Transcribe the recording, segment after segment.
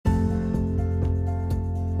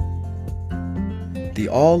The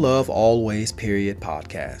All Love Always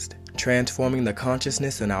podcast, transforming the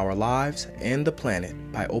consciousness in our lives and the planet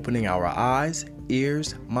by opening our eyes,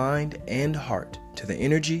 ears, mind, and heart to the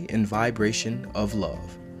energy and vibration of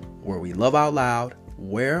love, where we love out loud,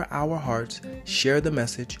 wear our hearts, share the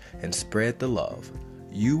message, and spread the love.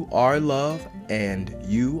 You are love, and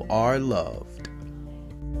you are loved.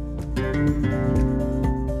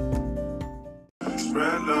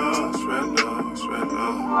 Spread love, spread love, spread love.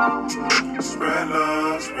 Spread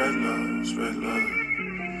love, spread love, spread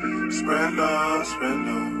love. Spread love, spread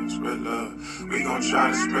love, spread love. We gon' try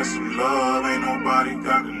to spread some love, ain't nobody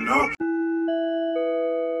got to know.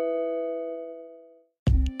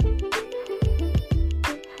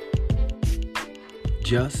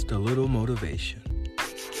 Just a little motivation.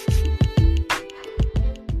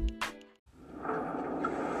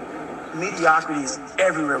 Mediocrity is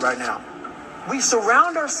everywhere right now. We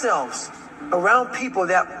surround ourselves around people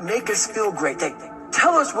that make us feel great. They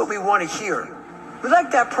tell us what we want to hear. We like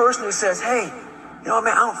that person who says, hey, you know,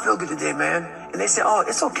 man, I don't feel good today, man. And they say, oh,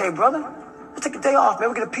 it's okay, brother. We'll take a day off, man.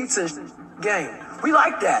 We'll get a pizza game. We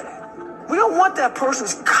like that. We don't want that person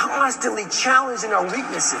who's constantly challenging our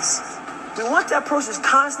weaknesses. We want that person who's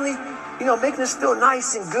constantly, making us feel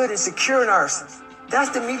nice and good and secure in ours. That's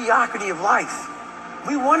the mediocrity of life.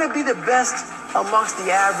 We want to be the best amongst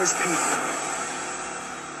the average people.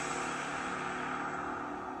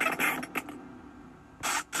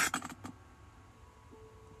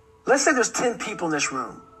 Let's say there's 10 people in this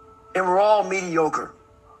room, and we're all mediocre.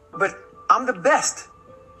 But I'm the best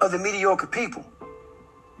of the mediocre people.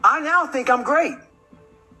 I now think I'm great.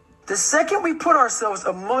 The second we put ourselves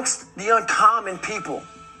amongst the uncommon people,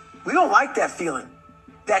 we don't like that feeling.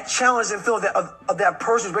 That challenging feeling of that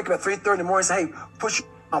person who's waking up at 3:30 in the morning and say, hey, push your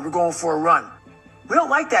on, we're going for a run. We don't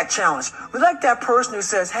like that challenge. We like that person who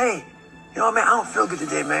says, hey, man, I don't feel good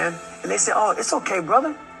today, man. And they say, oh, it's okay,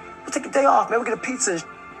 brother. We'll take a day off, man. We'll get a pizza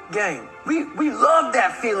game. We love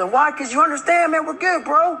that feeling. Why? Because you understand, man, we're good,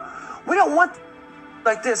 bro. We don't want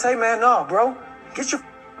like this. Hey, man, no, bro. Get your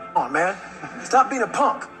on, man. Stop being a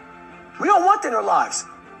punk. We don't want that in our lives.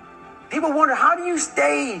 People wonder, how do you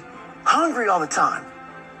stay hungry all the time?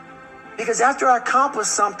 Because after I accomplish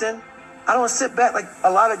something, I don't sit back like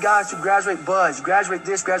a lot of guys who graduate buds, graduate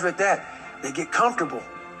this, graduate that. They get comfortable.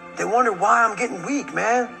 They wonder why I'm getting weak,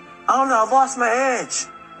 man. I don't know. I lost my edge.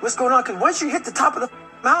 What's going on? Because once you hit the top of the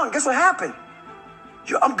mountain, guess what happened?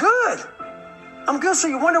 I'm good. I'm good. So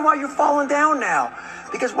you wonder why you're falling down now.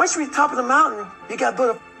 Because once you reach the top of the mountain, you got to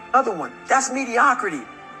build another one. That's mediocrity.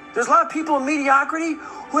 There's a lot of people in mediocrity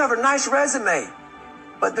who have a nice resume,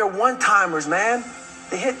 but they're one-timers, man.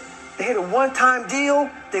 They hit a one-time deal.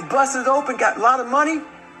 They busted it open, got a lot of money,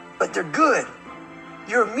 but they're good.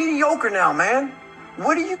 You're mediocre now, man.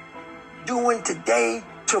 What are you doing today,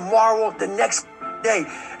 tomorrow, the next day?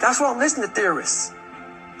 That's why I don't listen to theorists.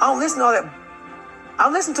 I don't listen to all that. I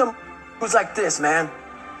listen to them who's like this, man.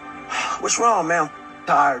 What's wrong, man? I'm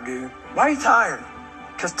tired, dude. Why are you tired?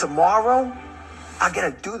 Because tomorrow, I got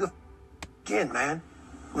to do the again, man.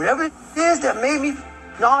 Whatever it is that made me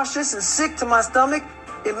nauseous and sick to my stomach,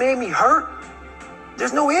 it made me hurt.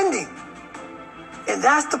 There's no ending. And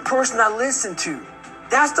that's the person I listen to.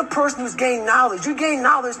 That's the person who's gained knowledge. You gain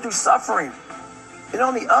knowledge through suffering. And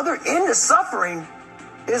on the other end of suffering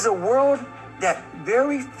is a world that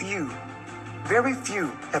very few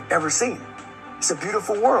have ever seen. It's a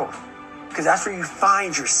beautiful world because that's where you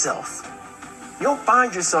find yourself. You don't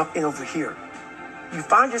find yourself in over here. You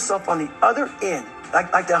find yourself on the other end.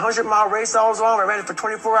 Like the 100-mile race I was on, I ran it for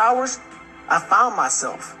 24 hours. I found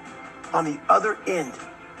myself on the other end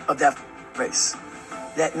of that race.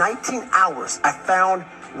 That 19 hours, I found,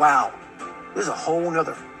 wow, there's a whole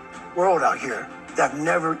nother world out here that I've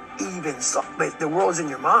never even saw. But the world's in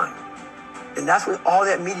your mind. And that's what all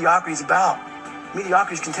that mediocrity is about.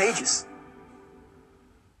 Mediocrity is contagious.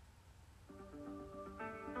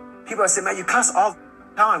 People say, man, you cuss all the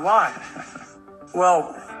time. Why?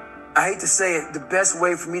 Well, I hate to say it, the best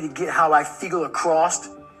way for me to get how I feel across,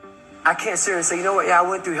 I can't sit here and say, you know what, yeah, I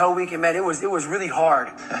went through Hell Week and man, it was really hard.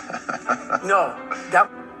 No, that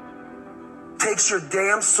takes your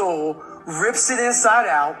damn soul, rips it inside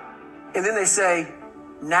out, and then they say,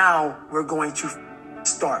 now we're going to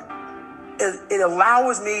start. It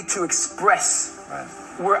allows me to express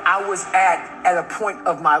where I was at a point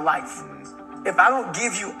of my life. If I don't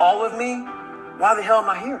give you all of me, why the hell am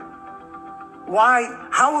I here? Why?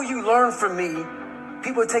 How will you learn from me?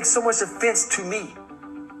 People take so much offense to me.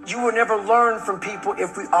 You will never learn from people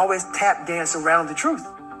if we always tap dance around the truth.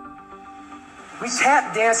 We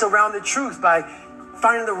tap dance around the truth by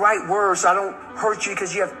finding the right words so I don't hurt you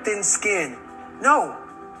because you have thin skin. No.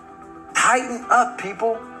 Tighten up,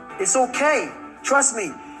 people. It's okay. Trust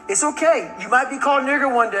me. It's okay. You might be called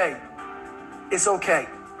nigger one day. It's okay.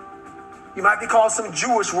 You might be called some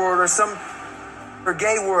Jewish word or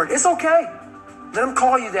gay word. It's okay. Let them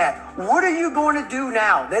call you that. What are you going to do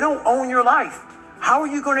now? They don't own your life. How are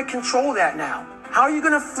you going to control that now? How are you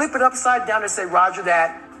going to flip it upside down and say, Roger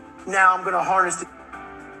that, now I'm going to harness it,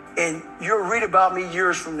 and you'll read about me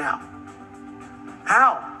years from now?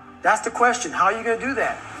 How? That's the question. How are you going to do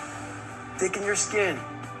that? Thicken your skin.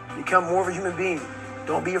 Become more of a human being.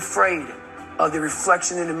 Don't be afraid of the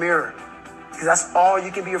reflection in the mirror, because that's all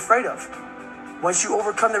you can be afraid of. Once you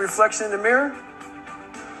overcome the reflection in the mirror,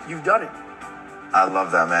 you've done it. I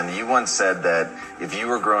love that, man. You once said that if you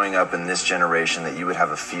were growing up in this generation that you would have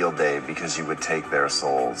a field day because you would take their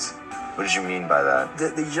souls. What did you mean by that?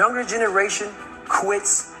 The younger generation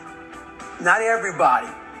quits. Not everybody.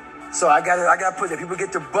 So I gotta put that. People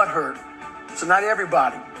get their butt hurt. So not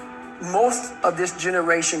everybody. Most of this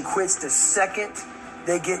generation quits the second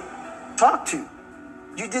they get talked to.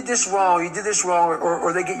 You did this wrong,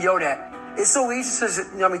 or they get yelled at. It's so easy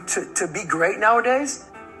to be great nowadays,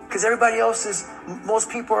 because everybody else is, most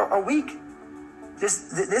people are weak.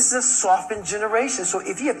 This is a softened generation. So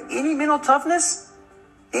if you have any mental toughness,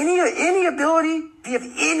 any ability, if you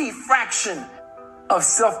have any fraction of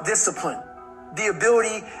self-discipline, the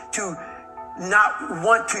ability to not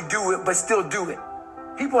want to do it but still do it.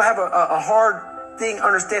 People have a hard thing to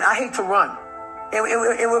understand. I hate to run.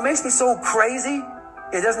 And what makes me so crazy,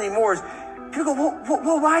 it doesn't anymore, is people go,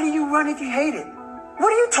 well, why do you run if you hate it?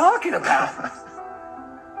 What are you talking about?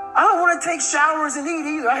 I don't want to take showers and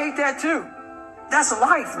eat either. I hate that too. That's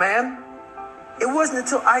life, man. It wasn't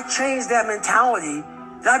until I changed that mentality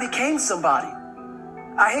that I became somebody.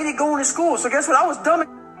 I hated going to school. So guess what? I was dumb.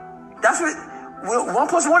 That's what, 1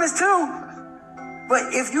 + 1 is 2.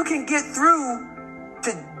 But if you can get through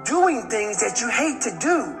to doing things that you hate to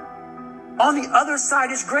do, on the other side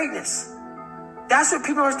is greatness. That's what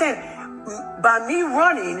people understand. By me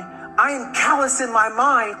running, I am callous in my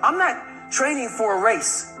mind. I'm not training for a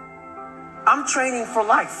race. I'm training for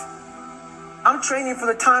life. I'm training for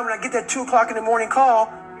the time when I get that 2 o'clock in the morning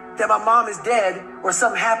call that my mom is dead or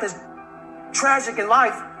something happens tragic in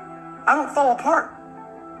life. I don't fall apart.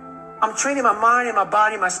 I'm training my mind and my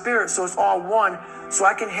body and my spirit so it's all one, so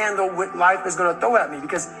I can handle what life is going to throw at me.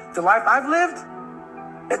 Because the life I've lived,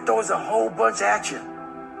 it throws a whole bunch at you.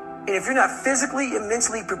 And if you're not physically and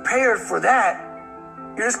mentally prepared for that,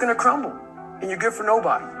 you're just going to crumble and you're good for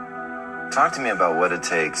nobody. Talk to me about what it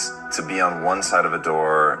takes to be on one side of a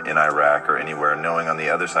door in Iraq or anywhere, knowing on the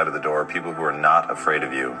other side of the door people who are not afraid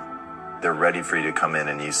of you. They're ready for you to come in,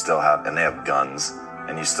 and they have guns,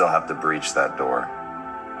 and you still have to breach that door.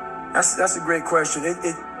 That's a great question.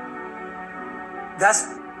 That's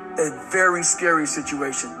a very scary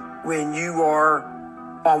situation when you are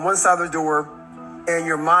on one side of the door and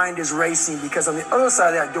your mind is racing, because on the other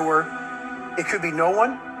side of that door, it could be no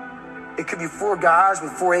one. It could be 4 guys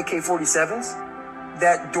with 4 AK-47s.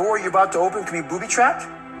 That door you're about to open could be booby-trapped.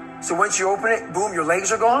 So once you open it, boom, your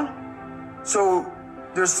legs are gone. So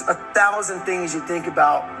there's 1,000 things you think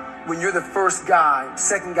about when you're the first guy,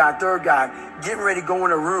 second guy, third guy, getting ready to go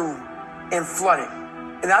in a room and flood it.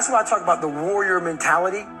 And that's why I talk about the warrior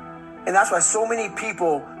mentality. And that's why so many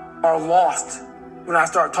people are lost when I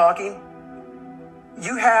start talking.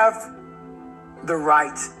 You have the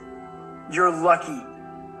right. You're lucky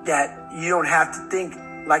that you don't have to think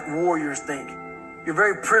like warriors think. You're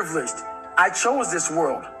very privileged. I chose this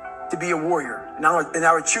world to be a warrior, and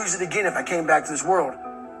I would choose it again if I came back to this world.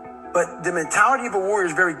 But the mentality of a warrior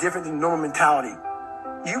is very different than normal mentality.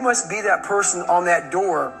 You must be that person on that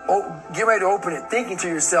door, get ready to open it, thinking to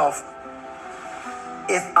yourself,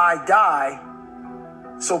 if I die,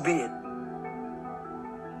 so be it.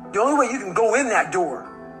 The only way you can go in that door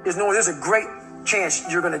is knowing there's a great chance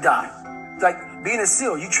you're going to die. It's like being a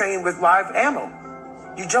SEAL, you train with live ammo.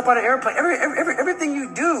 You jump out of an airplane. Everything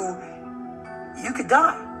you do, you could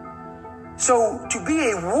die. So to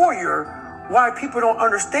be a warrior, why people don't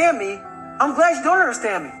understand me, I'm glad you don't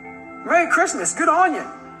understand me. Merry Christmas, good on you.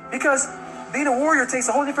 Because being a warrior takes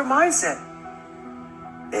a whole different mindset.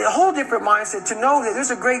 A whole different mindset to know that there's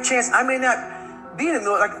a great chance I may not be in the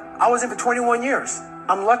military. Like I was in for 21 years.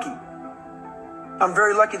 I'm lucky. I'm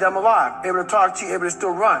very lucky that I'm alive, able to talk to you, able to still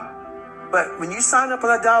run. But when you sign up on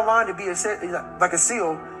that dotted line to be like a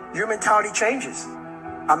SEAL, your mentality changes.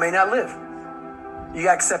 I may not live. You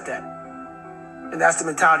gotta accept that. And that's the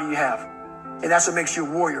mentality you have. And that's what makes you a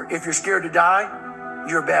warrior. If you're scared to die,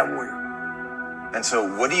 you're a bad warrior. And so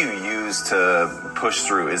what do you use to push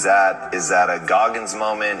through? Is that a Goggins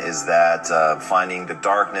moment? Is that finding the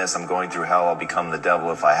darkness? I'm going through hell, I'll become the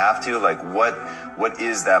devil if I have to? Like, what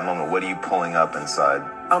is that moment? What are you pulling up inside?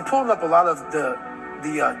 I'm pulling up a lot of the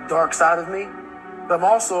dark side of me, but I'm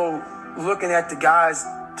also looking at the guys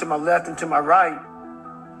to my left and to my right,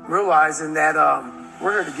 realizing that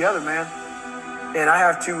we're here together, man. And I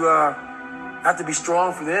have to be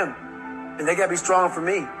strong for them, and they got to be strong for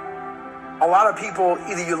me. A lot of people,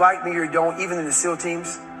 either you like me or you don't, even in the SEAL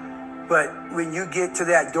teams. But when you get to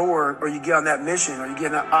that door, or you get on that mission, or you get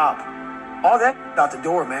on that op, all that out the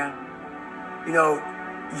door, man. You know,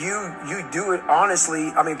 you do it honestly.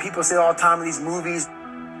 I mean, people say all the time in these movies,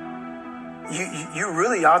 you're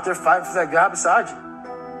really out there fighting for that guy beside you,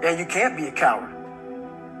 and you can't be a coward.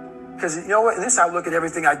 Because you know what? And this is how I look at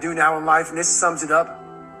everything I do now in life, and this sums it up.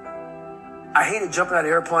 I hated jumping out of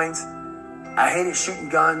airplanes. I hated shooting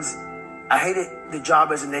guns. I hated the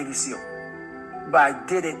job as a Navy SEAL, but I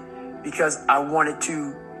did it because I wanted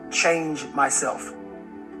to change myself.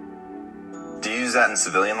 Do you use that in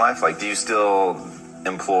civilian life? Like, do you still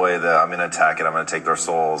employ I'm going to attack it, I'm going to take their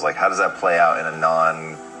souls? Like, how does that play out in a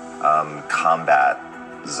non-combat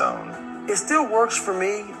zone? It still works for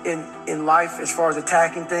me in life as far as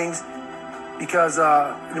attacking things, because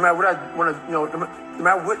no matter what I want to, no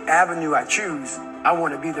matter what avenue I choose, I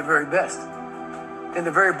want to be the very best. And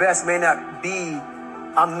the very best may not be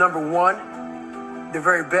I'm number one. The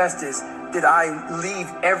very best is, did I leave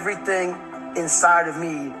everything inside of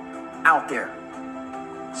me out there?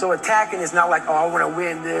 So attacking is not like, oh, I want to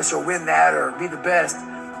win this or win that or be the best.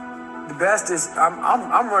 The best is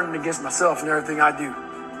I'm running against myself in everything I do.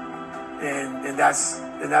 And that's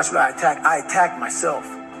what I attack. I attack myself.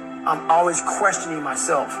 I'm always questioning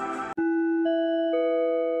myself.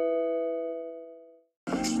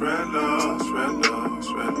 Spread love, spread love,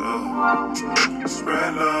 spread love.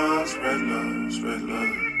 Spread love, spread love, spread love.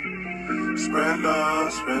 Spread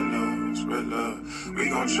love, spread love, spread love. We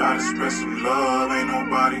gon' try to spread some love. Ain't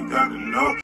nobody got to know.